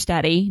nature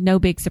study. No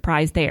big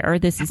surprise there.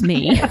 This is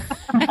me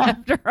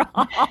after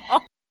all.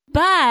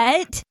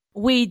 But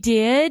we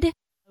did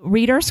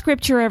read our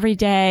scripture every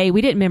day.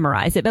 We didn't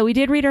memorize it, but we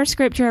did read our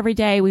scripture every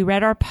day. We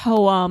read our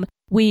poem.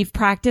 We've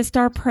practiced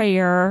our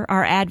prayer,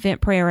 our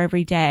Advent prayer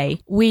every day.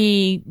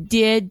 We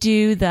did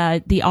do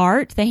the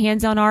art, the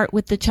hands-on art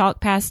with the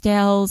chalk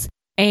pastels.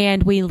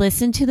 And we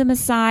listened to the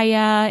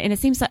Messiah, and it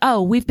seems like,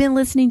 we've been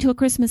listening to A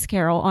Christmas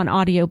Carol on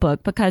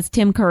audiobook because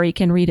Tim Curry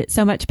can read it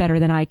so much better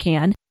than I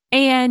can.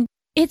 And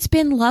it's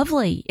been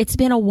lovely. It's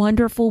been a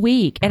wonderful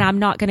week, and I'm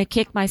not going to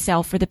kick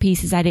myself for the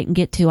pieces I didn't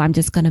get to. I'm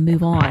just going to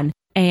move on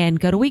and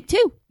go to week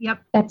 2.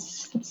 Yep.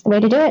 That's the way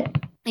to do it.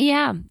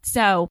 Yeah.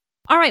 So,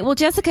 all right. Well,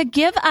 Jessica,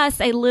 give us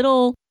a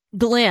little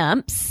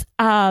glimpse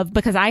of,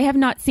 because I have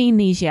not seen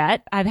these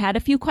yet. I've had a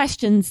few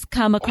questions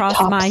come across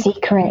top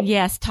secret.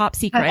 Yes, top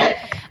secret.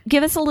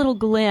 Give us a little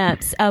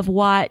glimpse of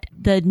what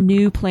the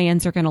new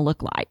plans are going to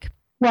look like.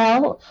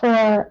 Well,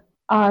 for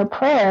our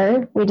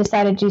prayer, we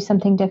decided to do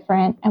something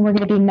different, and we're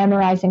going to be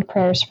memorizing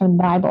prayers from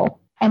the Bible.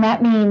 And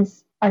that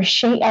means our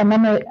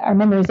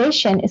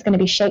memorization is going to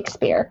be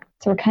Shakespeare.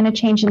 So we're kind of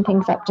changing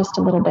things up just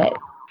a little bit.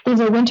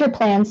 These are winter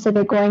plans, so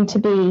they're going to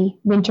be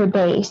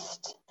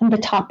winter-based. Some of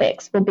the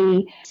topics will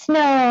be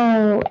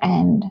snow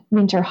and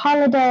winter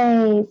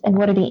holidays and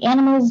what are the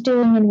animals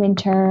doing in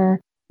winter.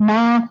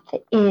 Math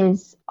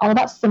is all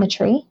about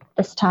symmetry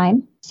this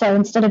time. So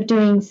instead of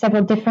doing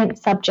several different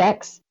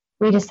subjects,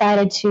 we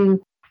decided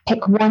to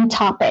pick one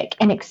topic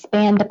and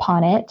expand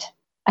upon it.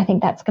 I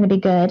think that's going to be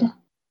good.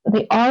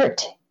 The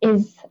art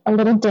is a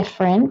little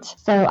different,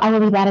 so I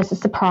will leave that as a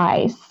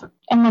surprise.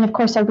 And then, of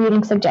course, our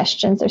reading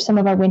suggestions are some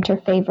of our winter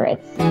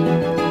favorites.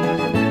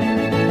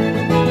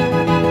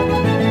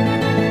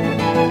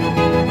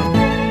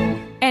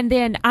 And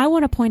then I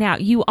want to point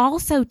out, you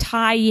also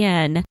tie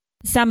in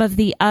some of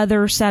the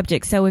other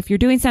subjects. So if you're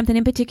doing something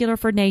in particular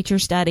for nature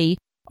study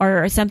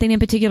or something in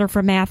particular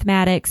for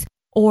mathematics,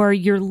 or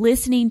you're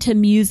listening to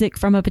music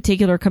from a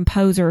particular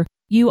composer,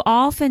 you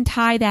often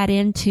tie that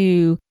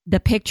into the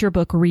picture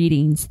book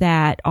readings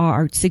that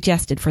are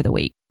suggested for the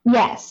week.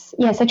 Yes.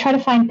 I try to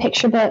find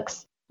picture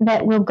books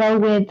that will go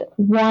with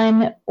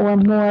one or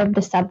more of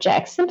the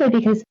subjects, simply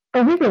because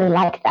we really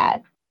like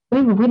that.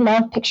 We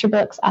love picture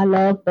books. I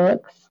love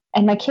books.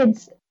 And my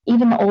kids,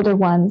 even the older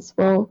ones,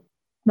 will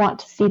want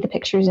to see the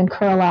pictures and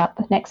curl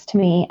up next to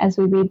me as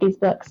we read these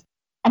books.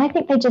 And I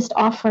think they just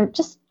offer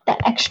just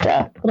that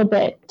extra little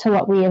bit to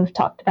what we have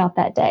talked about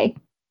that day.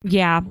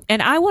 Yeah.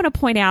 And I want to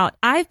point out,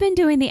 I've been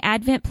doing the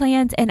Advent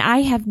plans and I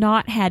have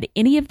not had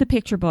any of the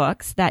picture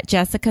books that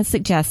Jessica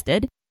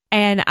suggested.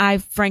 And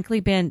I've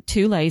frankly been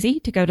too lazy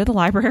to go to the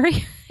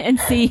library and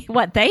see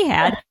what they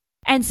had.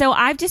 And so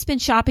I've just been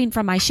shopping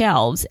from my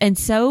shelves. And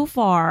so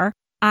far,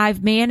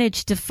 I've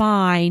managed to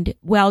find,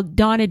 well,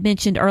 Dawn had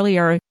mentioned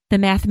earlier, the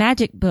Math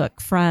Magic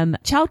book from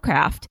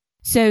Childcraft.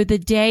 So the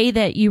day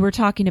that you were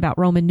talking about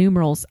Roman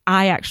numerals,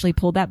 I actually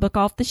pulled that book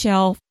off the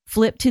shelf,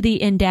 flipped to the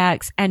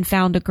index, and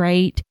found a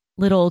great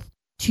little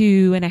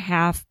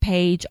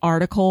 2.5-page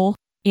article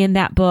in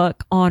that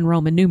book on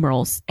Roman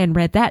numerals and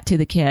read that to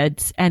the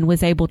kids and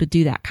was able to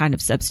do that kind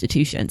of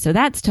substitution. So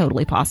that's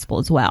totally possible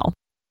as well.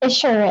 It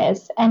sure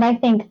is. And I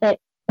think that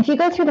if you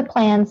go through the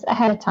plans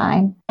ahead of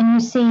time and you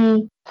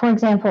see, for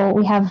example,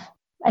 we have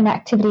an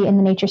activity in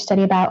the nature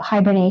study about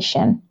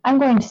hibernation, I'm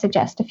going to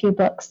suggest a few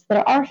books that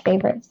are our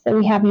favorites that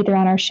we have either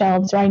on our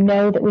shelves or I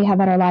know that we have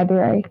at our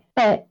library.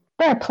 But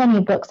there are plenty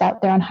of books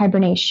out there on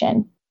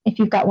hibernation. If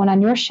you've got one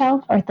on your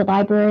shelf or at the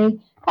library,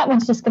 that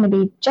one's just going to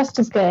be just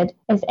as good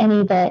as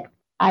any that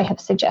I have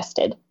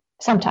suggested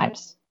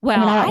sometimes.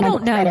 Well, I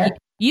don't know.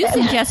 You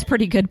suggest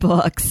pretty good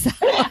books.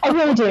 I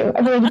really do.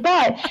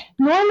 But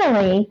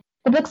normally,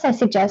 the books I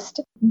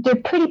suggest, they're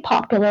pretty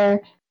popular.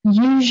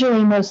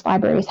 Usually, most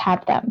libraries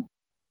have them.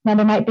 Now,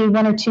 there might be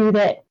one or two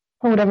that,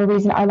 for whatever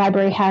reason, our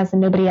library has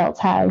and nobody else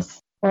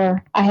has,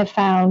 or I have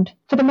found.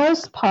 For the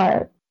most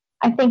part,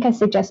 I think I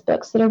suggest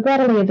books that are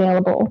readily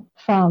available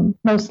from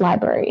most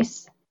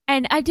libraries.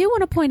 And I do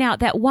want to point out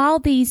that while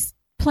these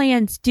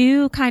plans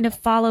do kind of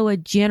follow a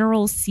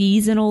general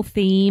seasonal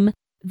theme,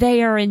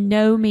 they are in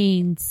no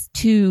means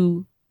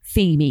too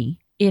themey,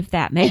 if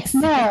that makes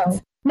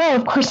sense. No,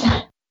 of course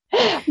not.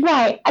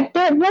 Right.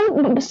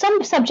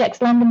 Some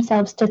subjects lend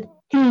themselves to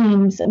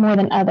themes more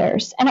than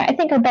others, and I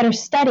think are better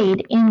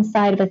studied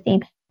inside of a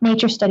theme.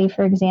 Nature study,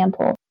 for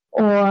example,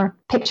 or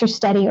picture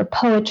study or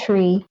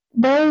poetry.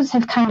 Those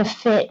have kind of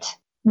fit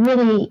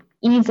really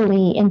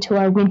easily into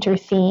our winter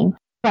theme,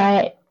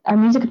 but our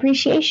music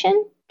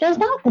appreciation does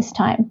not this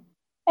time.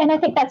 And I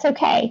think that's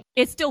okay.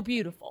 It's still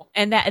beautiful.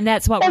 And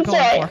that's what we're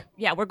going for.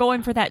 Yeah, we're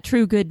going for that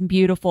true good and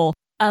beautiful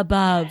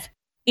above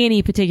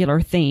any particular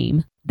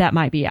theme that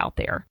might be out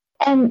there.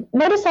 And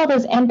notice all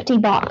those empty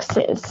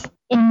boxes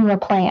in your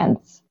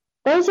plans.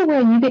 Those are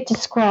where you get to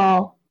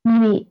scroll.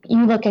 Maybe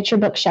you look at your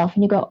bookshelf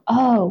and you go,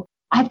 oh,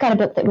 I've got a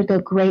book that would go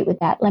great with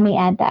that. Let me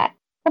add that.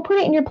 Or put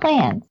it in your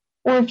plans.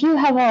 Or if you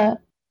have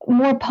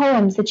more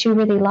poems that you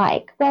really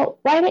like, well,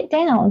 write it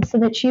down so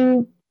that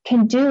you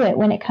can do it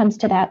when it comes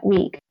to that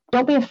week.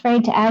 Don't be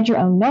afraid to add your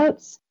own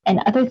notes and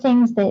other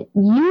things that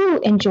you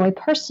enjoy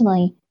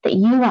personally that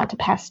you want to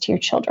pass to your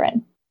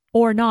children.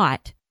 Or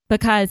not,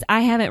 because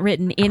I haven't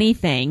written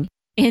anything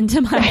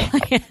into my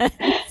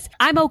plans.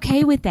 I'm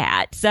okay with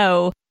that.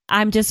 So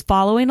I'm just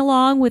following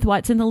along with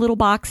what's in the little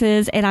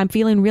boxes, and I'm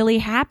feeling really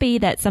happy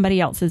that somebody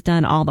else has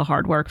done all the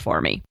hard work for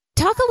me.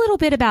 Talk a little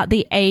bit about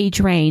the age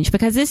range,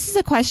 because this is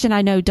a question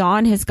I know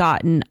Dawn has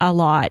gotten a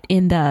lot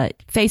in the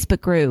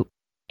Facebook group,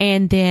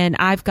 and then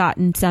I've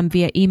gotten some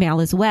via email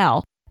as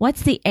well.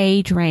 What's the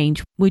age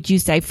range, would you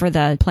say, for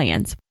the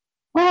plans?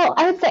 Well,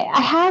 I would say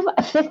I have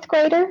a 5th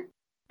grader,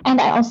 and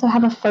I also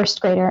have a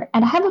 1st grader,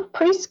 and I have a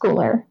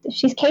preschooler,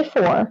 she's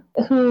K4,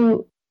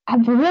 who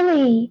have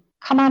really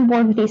come on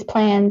board with these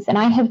plans, and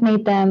I have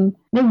made them,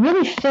 they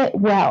really fit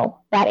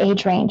well, that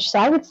age range. So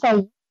I would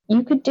say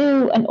you could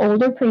do an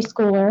older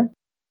preschooler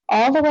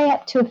all the way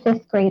up to a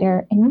 5th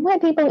grader, and you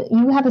might be able,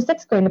 you have a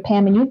 6th grader,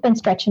 Pam, and you've been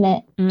stretching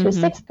it to a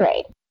 6th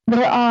grade.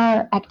 There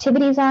are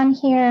activities on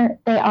here.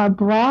 They are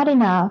broad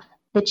enough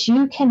that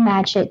you can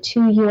match it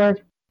to your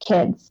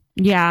kids.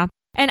 Yeah.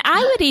 And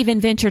I would even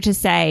venture to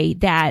say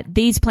that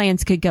these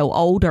plans could go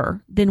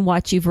older than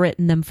what you've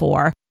written them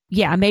for.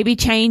 Yeah, maybe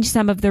change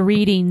some of the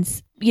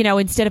readings. You know,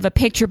 instead of a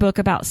picture book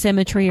about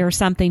symmetry or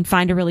something,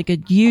 find a really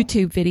good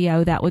YouTube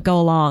video that would go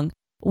along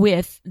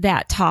with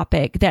that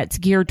topic that's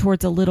geared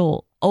towards a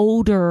little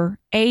older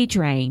age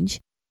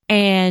range.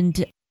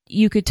 And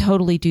you could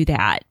totally do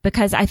that,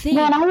 because I think...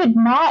 And I would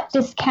not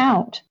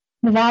discount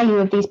the value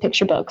of these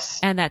picture books.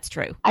 And that's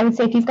true. I would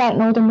say if you've got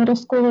an older middle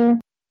schooler,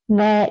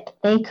 that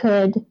they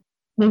could,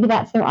 maybe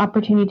that's their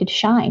opportunity to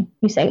shine.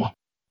 You say,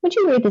 would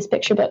you read this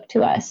picture book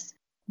to us?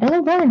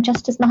 They'll learn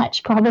just as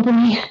much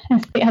probably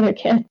as the other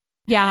kids.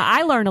 Yeah,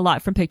 I learn a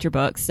lot from picture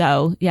books.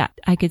 So yeah,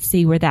 I could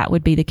see where that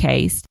would be the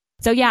case.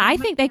 So yeah, I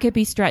think they could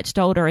be stretched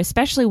older,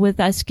 especially with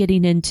us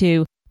getting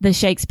into the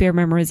Shakespeare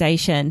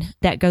memorization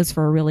that goes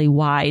for a really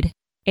wide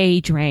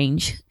age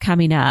range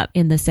coming up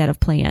in the set of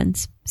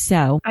plans.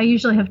 So I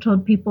usually have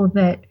told people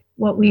that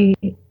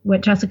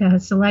what Jessica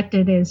has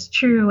selected is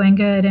true and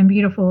good and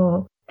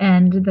beautiful,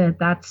 and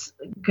that's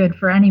good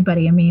for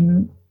anybody. I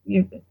mean,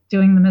 you're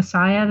doing the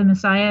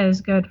Messiah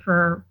is good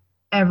for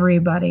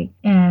everybody.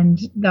 And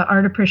the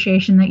art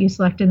appreciation that you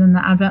selected in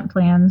the Advent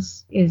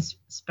plans is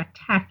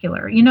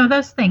spectacular. You know,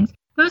 those things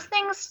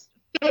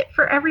fit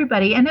for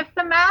everybody. And if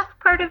the math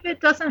part of it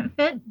doesn't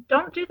fit,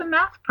 don't do the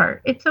math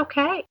part. It's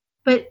okay.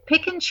 But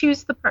pick and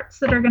choose the parts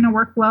that are going to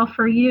work well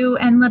for you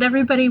and let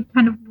everybody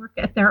kind of work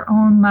at their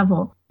own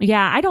level.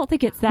 Yeah, I don't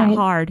think it's that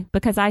hard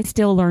because I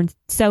still learn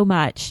so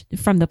much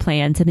from the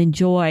plans and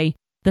enjoy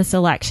the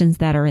selections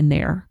that are in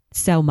there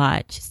so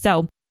much.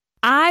 So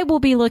I will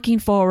be looking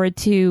forward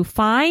to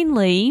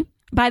finally,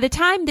 by the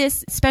time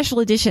this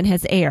special edition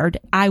has aired,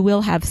 I will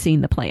have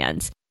seen the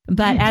plans.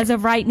 But as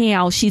of right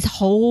now, she's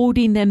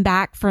holding them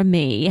back from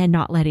me and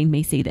not letting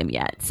me see them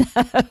yet.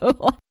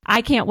 So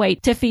I can't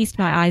wait to feast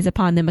my eyes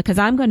upon them because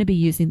I'm going to be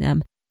using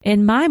them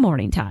in my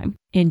morning time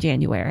in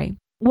January.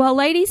 Well,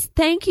 ladies,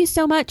 thank you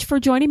so much for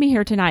joining me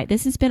here tonight.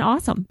 This has been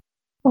awesome.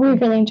 Well, we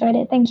really enjoyed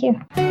it. Thank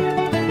you.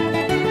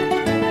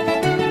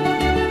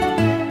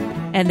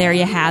 And there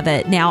you have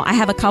it. Now, I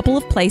have a couple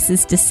of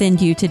places to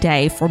send you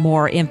today for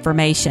more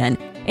information.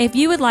 If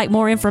you would like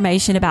more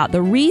information about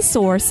the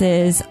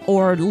resources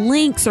or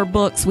links or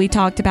books we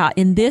talked about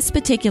in this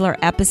particular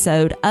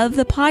episode of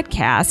the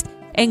podcast,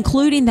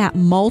 including that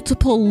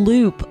multiple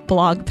loop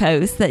blog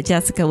post that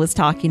Jessica was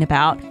talking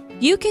about,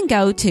 you can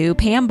go to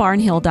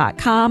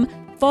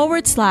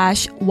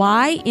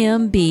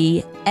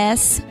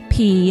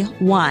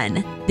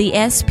PamBarnhill.com/YMBSP1. The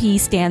SP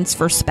stands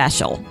for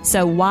special.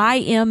 So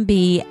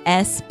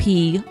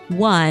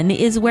YMBSP1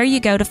 is where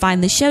you go to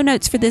find the show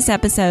notes for this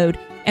episode.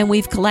 And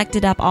we've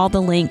collected up all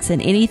the links and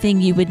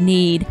anything you would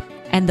need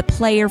and the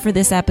player for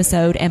this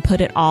episode and put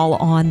it all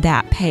on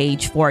that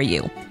page for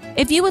you.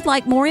 If you would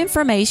like more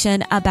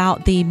information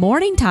about the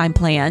morning time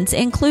plans,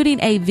 including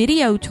a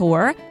video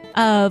tour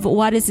of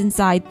what is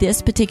inside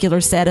this particular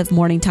set of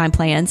morning time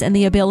plans and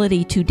the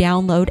ability to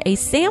download a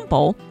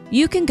sample,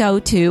 you can go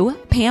to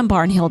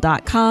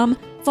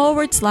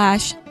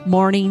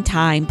PamBarnhill.com/morning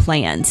time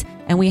plans.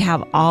 And we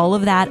have all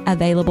of that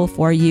available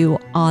for you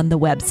on the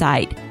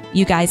website.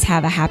 You guys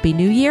have a happy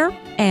new year,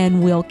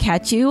 and we'll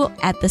catch you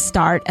at the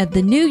start of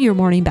the new Your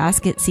Morning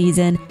Basket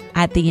season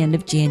at the end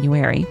of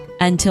January.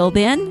 Until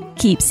then,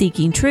 keep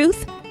seeking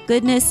truth,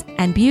 goodness,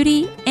 and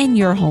beauty in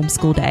your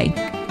homeschool day.